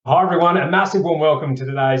Hi everyone, a massive warm welcome to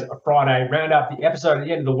today's Friday Roundup, the episode at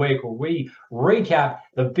the end of the week where we recap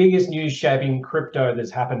the biggest news shaping crypto that's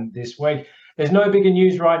happened this week. There's no bigger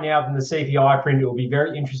news right now than the CPI print. It will be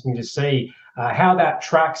very interesting to see how that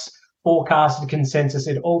tracks forecasted consensus.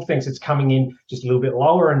 It all thinks it's coming in just a little bit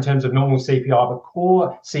lower in terms of normal CPI, but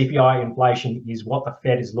core CPI inflation is what the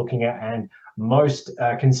Fed is looking at, and most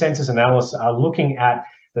consensus analysts are looking at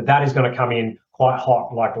that is going to come in quite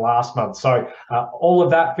hot like last month. So all of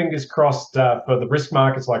that, fingers crossed for the risk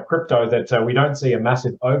markets like crypto, that we don't see a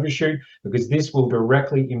massive overshoot, because this will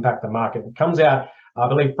directly impact the market. It comes out, I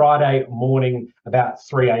believe, Friday morning about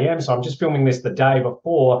 3 a.m. So I'm just filming this the day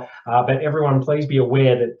before, but everyone please be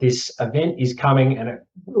aware that this event is coming, and it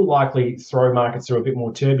will likely throw markets through a bit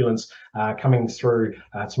more turbulence coming through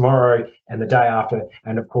tomorrow and the day after,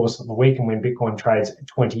 and of course the weekend when Bitcoin trades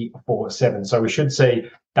 24/7. So we should see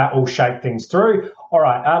that will shake things through. All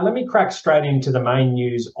right, let me crack straight into the main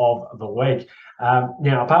news of the week.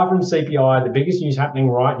 Now, apart from CPI, the biggest news happening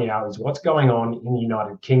right now is what's going on in the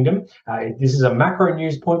United Kingdom. This is a macro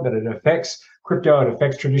news point, but it affects crypto, it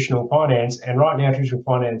affects traditional finance, and right now traditional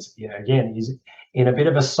finance, again, is in a bit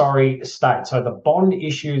of a sorry state. So the bond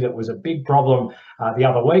issue that was a big problem the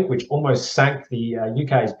other week, which almost sank the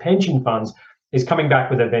UK's pension funds, is coming back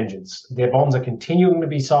with a vengeance. Their bonds are continuing to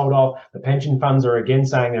be sold off. The pension funds are again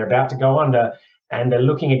saying they're about to go under, and they're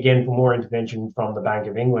looking again for more intervention from the Bank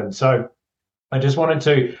of England. So I just wanted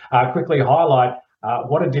to quickly highlight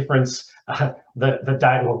what a difference the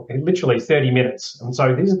day, well, literally 30 minutes. And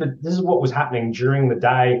so this is what was happening during the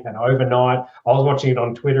day and overnight. I was watching it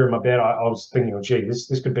on Twitter in my bed. I was thinking, oh, gee,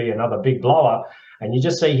 this could be another big blow up. And you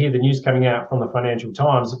just see here the news coming out from the Financial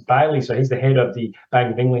Times. Bailey, so he's the head of the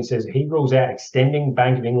Bank of England, says he rules out extending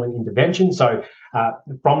Bank of England intervention. So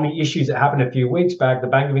from the issues that happened a few weeks back, the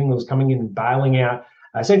Bank of England was coming in and bailing out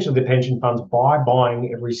essentially the pension funds by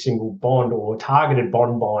buying every single bond or targeted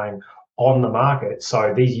bond buying on the market.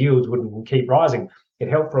 So these yields wouldn't keep rising. It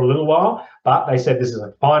helped for a little while, but they said this is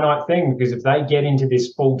a finite thing, because if they get into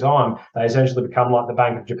this full time, they essentially become like the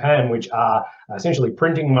Bank of Japan, which are essentially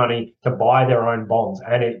printing money to buy their own bonds.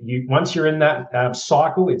 And once you're in that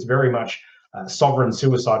cycle, it's very much sovereign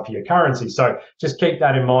suicide for your currency. So just keep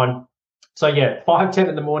that in mind. So yeah, 5:10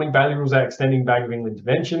 in the morning, Bailey rules out extending Bank of England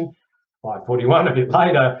intervention. 5:41 a bit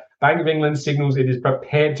later, Bank of England signals it is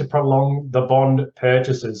prepared to prolong the bond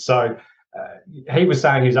purchases. So he was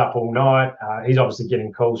saying he's up all night. He's obviously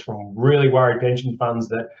getting calls from really worried pension funds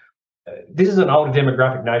that this is an older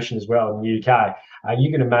demographic nation as well in the UK. You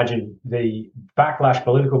can imagine the backlash,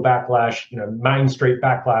 political backlash, Main Street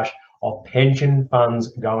backlash of pension funds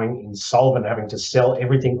going insolvent, having to sell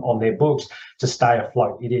everything on their books to stay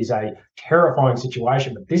afloat. It is a terrifying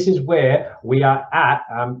situation, but this is where we are at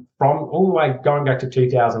from all the way going back to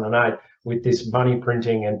 2008 with this money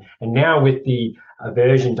printing, and now with the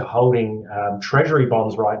aversion to holding treasury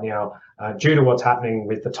bonds right now due to what's happening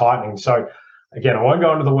with the tightening. So again, I won't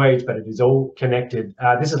go into the weeds, but it is all connected.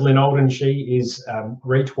 This is Lynn Alden. She is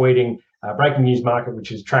retweeting Breaking News Market,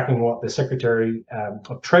 which is tracking what the Secretary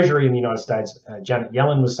of Treasury in the United States, Janet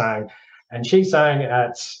Yellen, was saying. And she's saying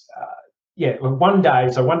one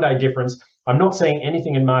day difference. I'm not seeing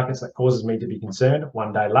anything in markets that causes me to be concerned.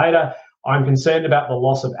 One day later, I'm concerned about the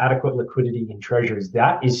loss of adequate liquidity in treasuries.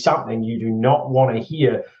 That is something you do not want to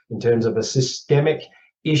hear in terms of a systemic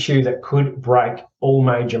issue that could break all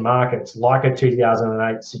major markets, like a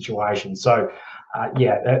 2008 situation. So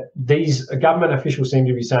these government officials seem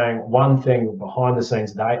to be saying one thing behind the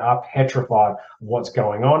scenes. They are petrified of what's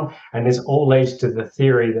going on. And this all leads to the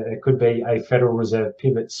theory that it could be a Federal Reserve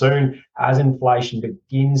pivot soon as inflation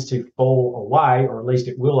begins to fall away, or at least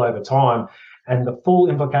it will over time. And the full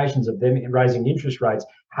implications of them raising interest rates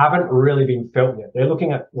haven't really been felt yet. They're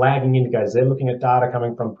looking at lagging indicators. They're looking at data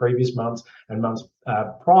coming from previous months and months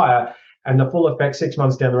prior. And the full effect 6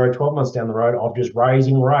 months down the road, 12 months down the road of just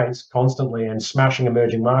raising rates constantly and smashing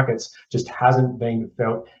emerging markets just hasn't been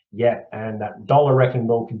felt yet. And that dollar wrecking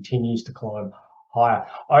ball continues to climb higher.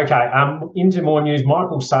 Okay, into more news.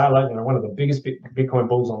 Michael Saylor, one of the biggest Bitcoin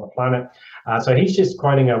bulls on the planet. So he's just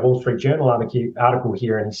quoting a Wall Street Journal article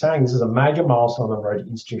here, and he's saying this is a major milestone on the road to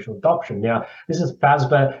institutional adoption. Now, this is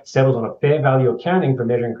FAWSB settled on a fair value accounting for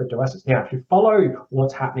measuring crypto assets. Now, if you follow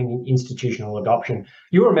what's happening in institutional adoption,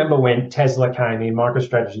 you remember when Tesla came in,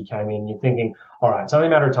 MicroStrategy came in, you're thinking, all right, it's only a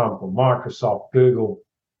matter of time for Microsoft, Google,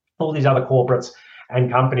 all these other corporates and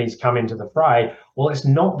companies come into the fray. Well, it's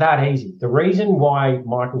not that easy. The reason why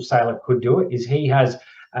Michael Saylor could do it is he has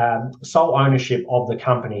sole ownership of the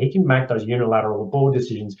company. He can make those unilateral board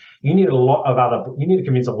decisions. You need to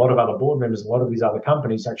convince a lot of other board members, a lot of these other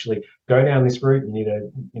companies to actually go down this route. You need to,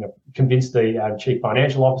 convince the chief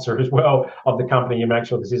financial officer as well of the company and make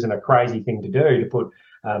sure this isn't a crazy thing to do, to put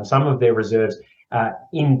some of their reserves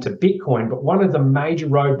into Bitcoin. But one of the major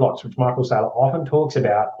roadblocks, which Michael Saylor often talks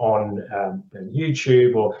about on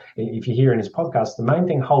YouTube, or if you hear in his podcast, the main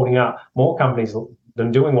thing holding up more companies than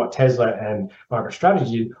doing what Tesla and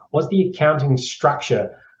MicroStrategy did was the accounting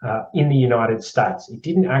structure in the United States. It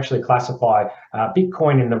didn't actually classify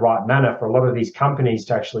Bitcoin in the right manner for a lot of these companies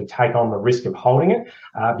to actually take on the risk of holding it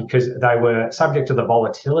because they were subject to the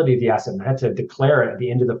volatility of the asset and had to declare it at the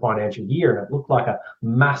end of the financial year. And it looked like a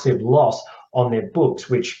massive loss on their books,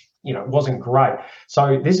 which wasn't great.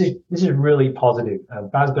 So this is really positive.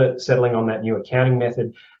 FAWSB settling on that new accounting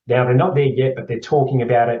method. Now, they're not there yet, but they're talking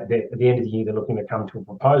about it. At the end of the year, they're looking to come to a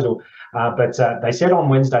proposal. But they said on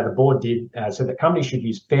Wednesday, the board said that companies should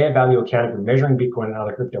use fair value accounting for measuring Bitcoin and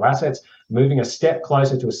other crypto assets, moving a step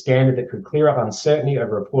closer to a standard that could clear up uncertainty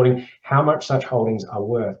over reporting how much such holdings are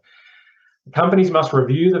worth. Companies must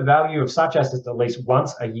review the value of such assets at least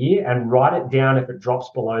once a year and write it down if it drops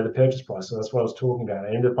below the purchase price. So that's what I was talking about. At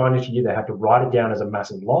the end of the financial year, they have to write it down as a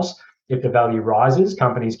massive loss. If the value rises,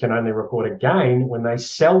 companies can only report a gain when they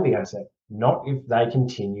sell the asset, not if they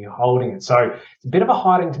continue holding it. So it's a bit of a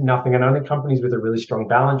hiding to nothing, and only companies with a really strong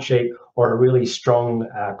balance sheet or a really strong,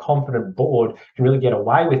 confident board can really get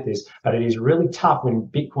away with this. But it is really tough when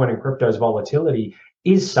Bitcoin and crypto's volatility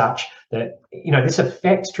is such that this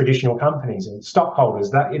affects traditional companies and stockholders,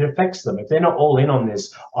 that it affects them. If they're not all in on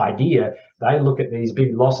this idea, they look at these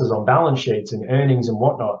big losses on balance sheets and earnings and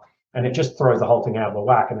whatnot, and it just throws the whole thing out of the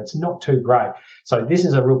whack, and it's not too great. So this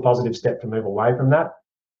is a real positive step to move away from that.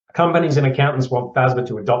 Companies and accountants want FAWSB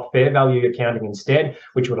to adopt fair value accounting instead,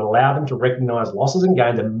 which would allow them to recognize losses and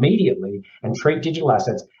gains immediately and treat digital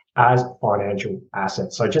assets as financial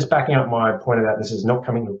assets. So just backing up my point about this is not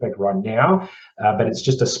coming into effect right now, but it's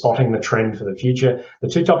just a spotting the trend for the future. The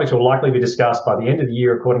two topics will likely be discussed by the end of the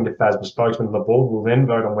year, according to FAWSB spokesman. The board will then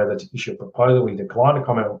vote on whether to issue a proposal. We decline to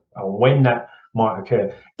comment on when that might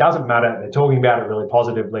occur. Doesn't matter. They're talking about it really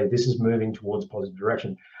positively. This is moving towards a positive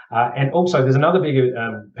direction. And also, there's another big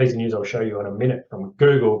piece of news I'll show you in a minute from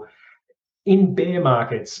Google. In bear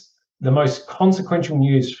markets, the most consequential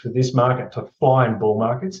news for this market to fly in bull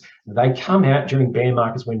markets, they come out during bear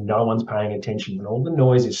markets when no one's paying attention, when all the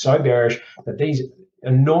noise is so bearish that these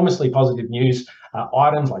enormously positive news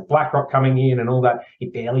items like BlackRock coming in and all that,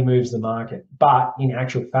 it barely moves the market. But in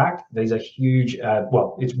actual fact, these are huge,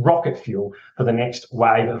 it's rocket fuel for the next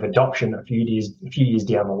wave of adoption a few years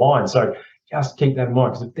down the line. So just keep that in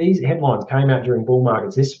mind, because if these headlines came out during bull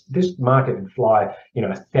markets, this market would fly,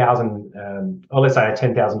 $1,000, or let's say a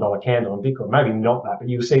 $10,000 candle on Bitcoin. Maybe not that, but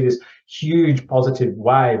you'll see this huge positive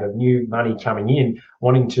wave of new money coming in,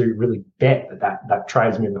 wanting to really bet that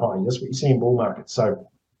trade's moving high. That's what you see in bull markets. So,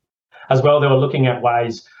 as well, they were looking at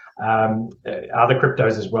ways, other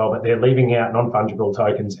cryptos as well, but they're leaving out non-fungible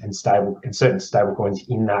tokens and certain stable coins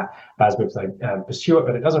in that FAWSB if they pursue it.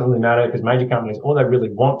 But it doesn't really matter, because major companies, all they really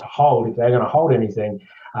want to hold, if they're going to hold anything,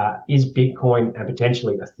 is Bitcoin and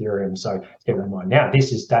potentially Ethereum. So keep that in mind. Now,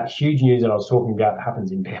 this is that huge news that I was talking about that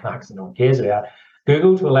happens in bear markets that no one cares about.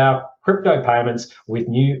 Google to allow crypto payments with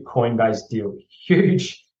new Coinbase deal.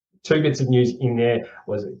 Huge. Two bits of news in there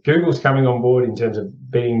was that Google's coming on board in terms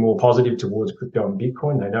of being more positive towards crypto and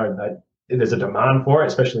Bitcoin. They know that there's a demand for it,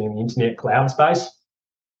 especially in the internet cloud space.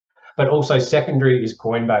 But also secondary is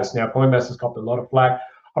Coinbase. Now, Coinbase has copped a lot of flack.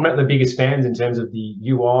 I'm not the biggest fans in terms of the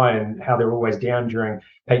UI and how they're always down during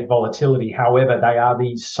peak volatility. However, they are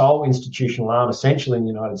the sole institutional arm, essentially, in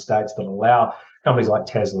the United States that allow companies like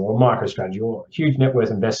Tesla or MicroStrategy or huge net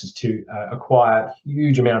worth investors to acquire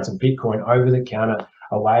huge amounts of Bitcoin over the counter,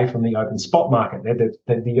 away from the open spot market.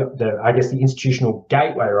 They're I guess the institutional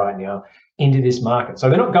gateway right now into this market. So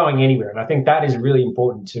they're not going anywhere. And I think that is really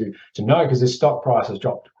important to know, because the stock price has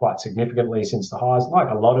dropped quite significantly since the highs, like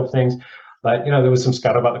a lot of things. But, there was some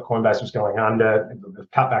scuttlebutt that Coinbase was going under,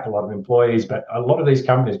 cut back a lot of employees. But a lot of these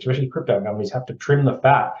companies, especially crypto companies, have to trim the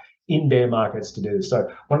fat in bear markets to do this. So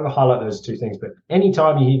I wanted to highlight those two things. But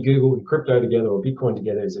anytime you hear Google and crypto together or Bitcoin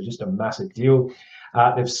together, it's just a massive deal.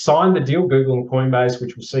 They've signed the deal, Google and Coinbase,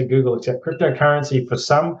 which will see Google accept cryptocurrency for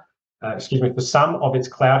some of its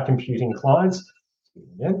cloud computing clients.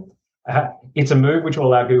 It's a move which will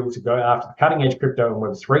allow Google to go after the cutting-edge crypto and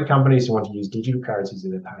Web3 companies who want to use digital currencies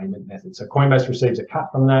as their payment method. So Coinbase receives a cut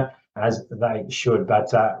from that, as they should, but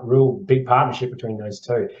real big partnership between those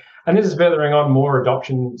two. And this is furthering on more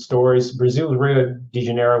adoption stories. Brazil's Rio de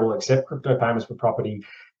Janeiro will accept crypto payments for property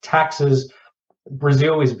taxes.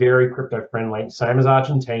 Brazil is very crypto friendly, same as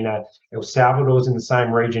Argentina. El Salvador's in the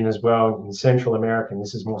same region as well, in Central America, and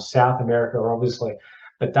this is more South America, obviously.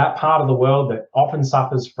 But that part of the world that often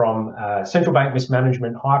suffers from central bank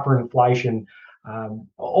mismanagement, hyperinflation,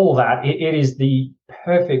 all that, it is the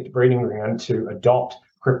perfect breeding ground to adopt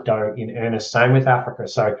crypto in earnest. Same with Africa.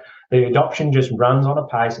 So the adoption just runs on a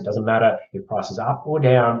pace. It doesn't matter if price is up or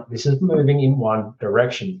down. This is moving in one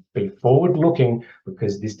direction. Be forward looking,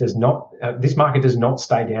 because this market does not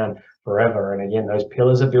stay down forever. And again, those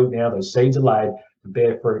pillars are built now, those seeds are laid to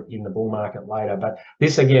bear fruit in the bull market later. But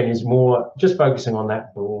this again is more just focusing on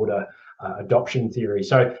that broader adoption theory.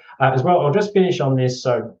 So as well, I'll just finish on this.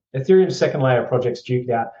 So Ethereum's second layer projects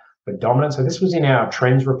duked out for dominance. So this was in our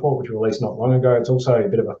trends report, which we released not long ago. It's also a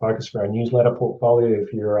bit of a focus for our newsletter portfolio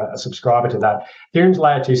if you're a subscriber to that. Ethereum's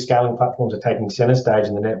layer 2 scaling platforms are taking center stage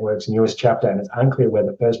in the network's newest chapter, and it's unclear where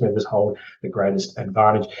the first movers hold the greatest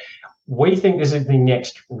advantage. We think this is the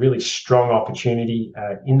next really strong opportunity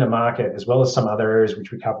in the market, as well as some other areas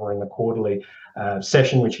which we cover in the quarterly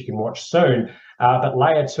session, which you can watch soon. But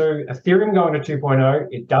layer 2, Ethereum going to 2.0,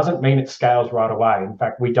 it doesn't mean it scales right away. In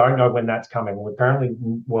fact, we don't know when that's coming.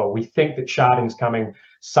 We think that sharding is coming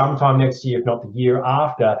sometime next year, if not the year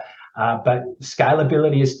after. But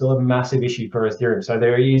scalability is still a massive issue for Ethereum. So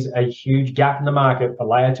there is a huge gap in the market for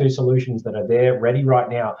layer 2 solutions that are there ready right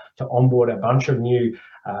now to onboard a bunch of new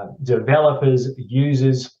developers,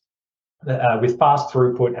 users, with fast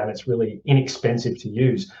throughput, and it's really inexpensive to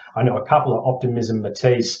use. I know a couple of Optimism,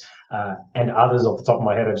 Matisse, and others off the top of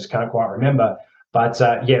my head, I just can't quite remember. But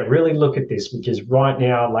yeah, really look at this, because right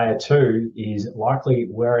now layer 2 is likely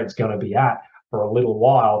where it's going to be at for a little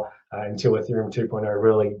while until Ethereum 2.0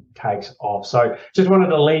 really takes off. So just wanted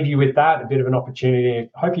to leave you with that, a bit of an opportunity.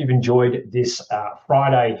 Hope you've enjoyed this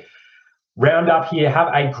Friday Roundup here. Have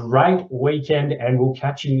a great weekend, and we'll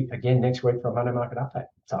catch you again next week for a Monday Market Update.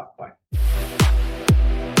 So, bye.